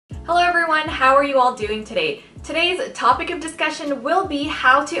Hello everyone, how are you all doing today? Today's topic of discussion will be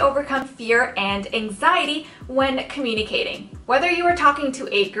how to overcome fear and anxiety when communicating. Whether you are talking to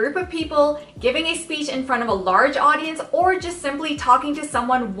a group of people, giving a speech in front of a large audience, or just simply talking to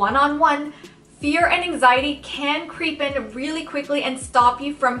someone one-on-one, fear and anxiety can creep in really quickly and stop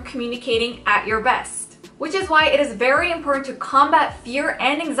you from communicating at your best. Which is why it is very important to combat fear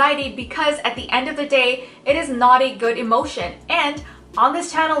and anxiety, because at the end of the day, it is not a good emotion. And on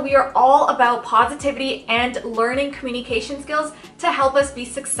this channel, we are all about positivity and learning communication skills to help us be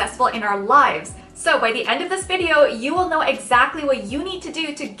successful in our lives. So by the end of this video, you will know exactly what you need to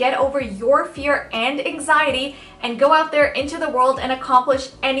do to get over your fear and anxiety and go out there into the world and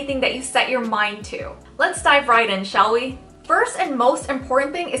accomplish anything that you set your mind to. Let's dive right in, shall we? First and most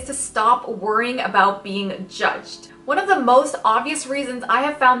important thing is to stop worrying about being judged. One of the most obvious reasons I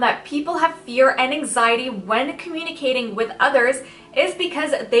have found that people have fear and anxiety when communicating with others is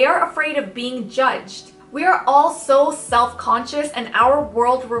because they are afraid of being judged. We are all so self-conscious and our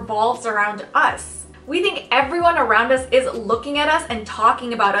world revolves around us. We think everyone around us is looking at us and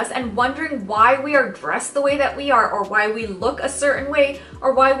talking about us and wondering why we are dressed the way that we are, or why we look a certain way,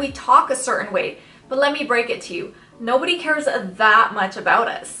 or why we talk a certain way. But let me break it to you. Nobody cares that much about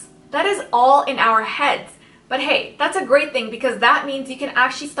us. That is all in our heads. But hey, that's a great thing, because that means you can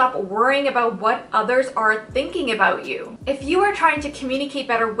actually stop worrying about what others are thinking about you. If you are trying to communicate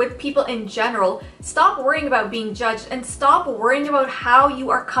better with people in general, stop worrying about being judged and stop worrying about how you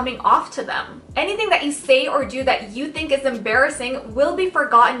are coming off to them. Anything that you say or do that you think is embarrassing will be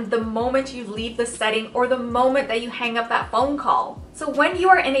forgotten the moment you leave the setting or the moment that you hang up that phone call. So when you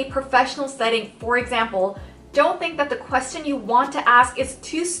are in a professional setting, for example, don't think that the question you want to ask is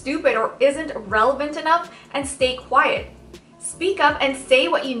too stupid or isn't relevant enough and stay quiet. Speak up and say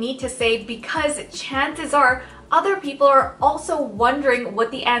what you need to say, because chances are other people are also wondering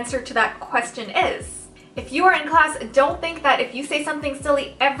what the answer to that question is. If you are in class, don't think that if you say something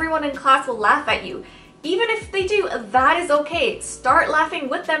silly, everyone in class will laugh at you. Even if they do, that is okay. Start laughing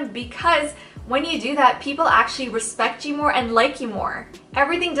with them, because when you do that, people actually respect you more and like you more.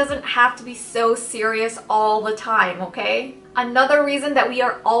 Everything doesn't have to be so serious all the time, okay? Another reason that we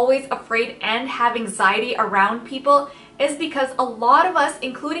are always afraid and have anxiety around people is because a lot of us,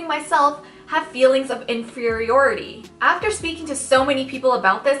 including myself, have feelings of inferiority. After speaking to so many people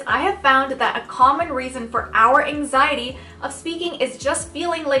about this, I have found that a common reason for our anxiety of speaking is just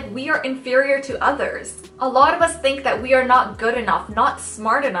feeling like we are inferior to others. A lot of us think that we are not good enough, not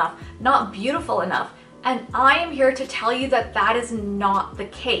smart enough, not beautiful enough, and I am here to tell you that that is not the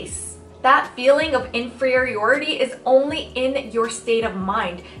case. That feeling of inferiority is only in your state of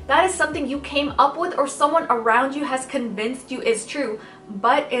mind. That is something you came up with or someone around you has convinced you is true,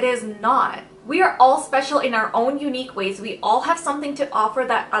 but it is not. We are all special in our own unique ways. We all have something to offer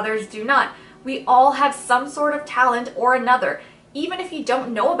that others do not. We all have some sort of talent or another, even if you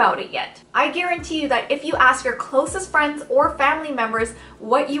don't know about it yet. I guarantee you that if you ask your closest friends or family members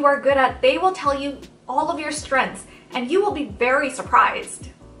what you are good at, they will tell you all of your strengths, and you will be very surprised.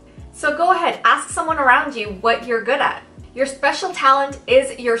 So go ahead, ask someone around you what you're good at. Your special talent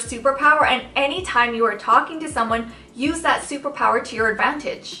is your superpower, and anytime you are talking to someone, use that superpower to your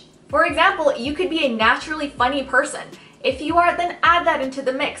advantage. For example, you could be a naturally funny person. If you are, then add that into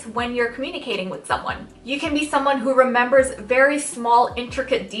the mix when you're communicating with someone. You can be someone who remembers very small,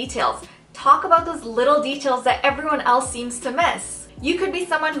 intricate details. Talk about those little details that everyone else seems to miss. You could be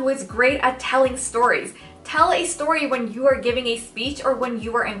someone who is great at telling stories. Tell a story when you are giving a speech or when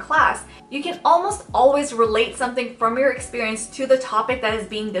you are in class. You can almost always relate something from your experience to the topic that is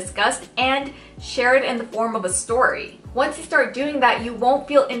being discussed and share it in the form of a story. Once you start doing that, you won't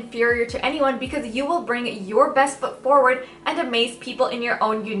feel inferior to anyone, because you will bring your best foot forward and amaze people in your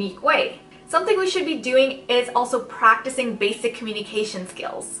own unique way. Something we should be doing is also practicing basic communication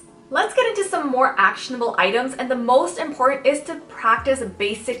skills. Let's get into some more actionable items, and the most important is to practice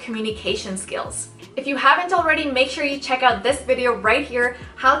basic communication skills. If you haven't already, make sure you check out this video right here,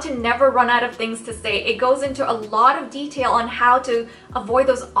 how to never run out of things to say. It goes into a lot of detail on how to avoid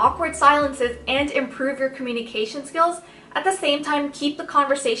those awkward silences and improve your communication skills. At the same time, keep the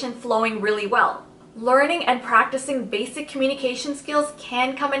conversation flowing really well. Learning and practicing basic communication skills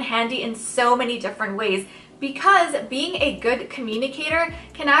can come in handy in so many different ways, because being a good communicator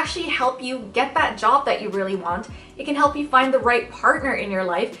can actually help you get that job that you really want. It can help you find the right partner in your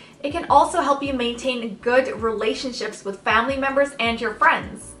life. It can also help you maintain good relationships with family members and your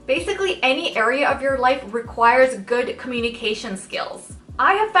friends. Basically, any area of your life requires good communication skills.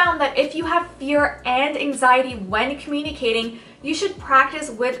 I have found that if you have fear and anxiety when communicating, you should practice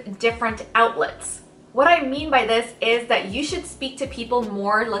with different outlets. What I mean by this is that you should speak to people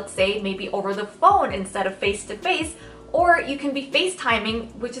more, let's say maybe over the phone instead of face to face, or you can be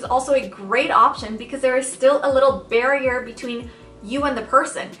FaceTiming, which is also a great option because there is still a little barrier between you and the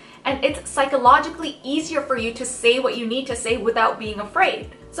person. And it's psychologically easier for you to say what you need to say without being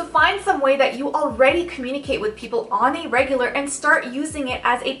afraid. So find some way that you already communicate with people on a regular and start using it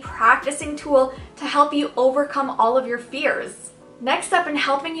as a practicing tool to help you overcome all of your fears. Next step in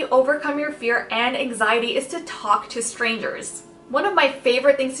helping you overcome your fear and anxiety is to talk to strangers. One of my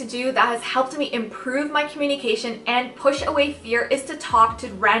favorite things to do that has helped me improve my communication and push away fear is to talk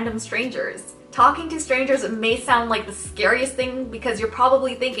to random strangers. Talking to strangers may sound like the scariest thing because you're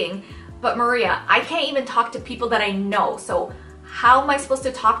probably thinking, but Maria, I can't even talk to people that I know, so how am I supposed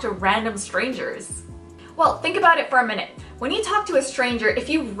to talk to random strangers? Well, think about it for a minute. When you talk to a stranger, if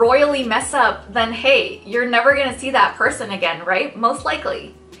you royally mess up, then hey, you're never gonna see that person again, right? Most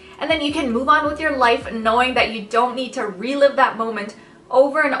likely. And then you can move on with your life knowing that you don't need to relive that moment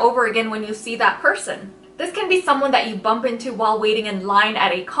over and over again when you see that person. This can be someone that you bump into while waiting in line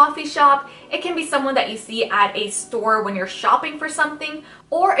at a coffee shop. It can be someone that you see at a store when you're shopping for something.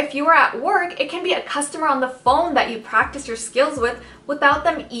 Or if you are at work, it can be a customer on the phone that you practice your skills with without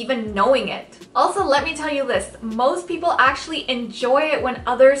them even knowing it. Also, let me tell you this, most people actually enjoy it when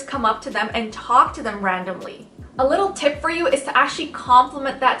others come up to them and talk to them randomly. A little tip for you is to actually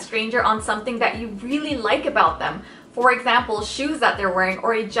compliment that stranger on something that you really like about them. For example, shoes that they're wearing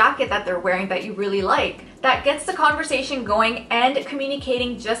or a jacket that they're wearing that you really like. That gets the conversation going and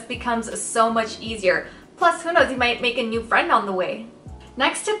communicating just becomes so much easier. Plus, who knows, you might make a new friend on the way.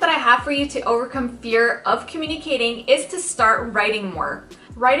 Next tip that I have for you to overcome fear of communicating is to start writing more.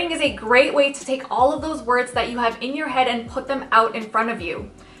 Writing is a great way to take all of those words that you have in your head and put them out in front of you.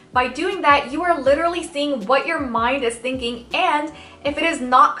 By doing that, you are literally seeing what your mind is thinking, and if it is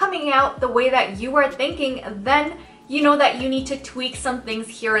not coming out the way that you are thinking, then you know that you need to tweak some things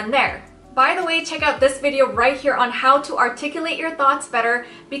here and there. By the way, check out this video right here on how to articulate your thoughts better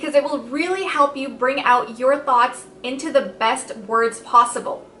because it will really help you bring out your thoughts into the best words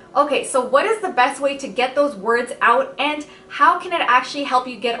possible. Okay, so what is the best way to get those words out and how can it actually help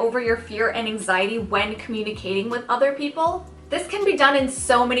you get over your fear and anxiety when communicating with other people? This can be done in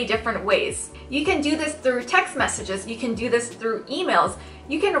so many different ways. You can do this through text messages, you can do this through emails,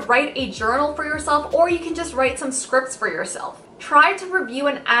 you can write a journal for yourself, or you can just write some scripts for yourself. Try to review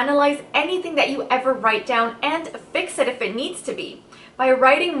and analyze anything that you ever write down and fix it if it needs to be. By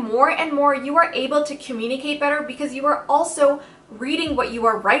writing more and more, you are able to communicate better because you are also reading what you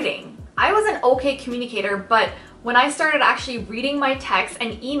are writing. I was an okay communicator, but when I started actually reading my texts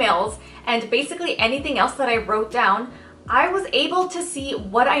and emails and basically anything else that I wrote down, I was able to see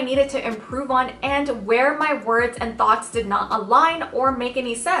what I needed to improve on and where my words and thoughts did not align or make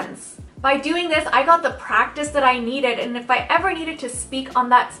any sense. By doing this, I got the practice that I needed, and if I ever needed to speak on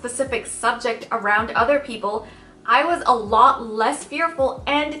that specific subject around other people, I was a lot less fearful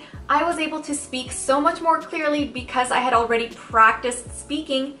and I was able to speak so much more clearly because I had already practiced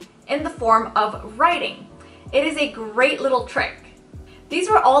speaking in the form of writing. It is a great little trick. These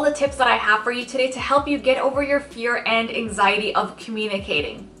were all the tips that I have for you today to help you get over your fear and anxiety of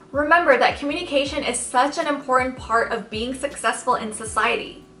communicating. Remember that communication is such an important part of being successful in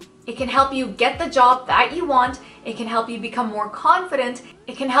society. It can help you get the job that you want, it can help you become more confident,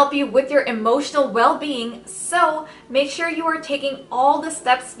 it can help you with your emotional well-being, so make sure you are taking all the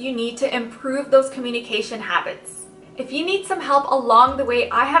steps you need to improve those communication habits. If you need some help along the way,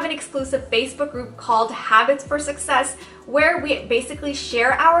 I have an exclusive Facebook group called Habits for Success where we basically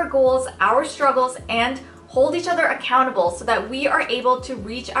share our goals, our struggles, and hold each other accountable so that we are able to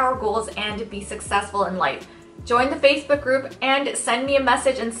reach our goals and be successful in life. Join the Facebook group and send me a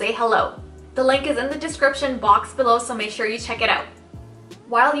message and say hello. The link is in the description box below, so make sure you check it out.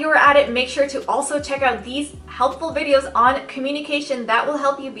 While you are at it, make sure to also check out these helpful videos on communication that will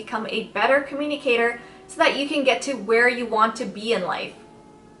help you become a better communicator so that you can get to where you want to be in life.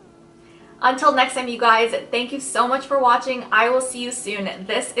 Until next time, you guys, thank you so much for watching. I will see you soon.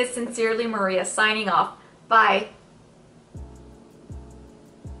 This is Sincerely Maria signing off. Bye.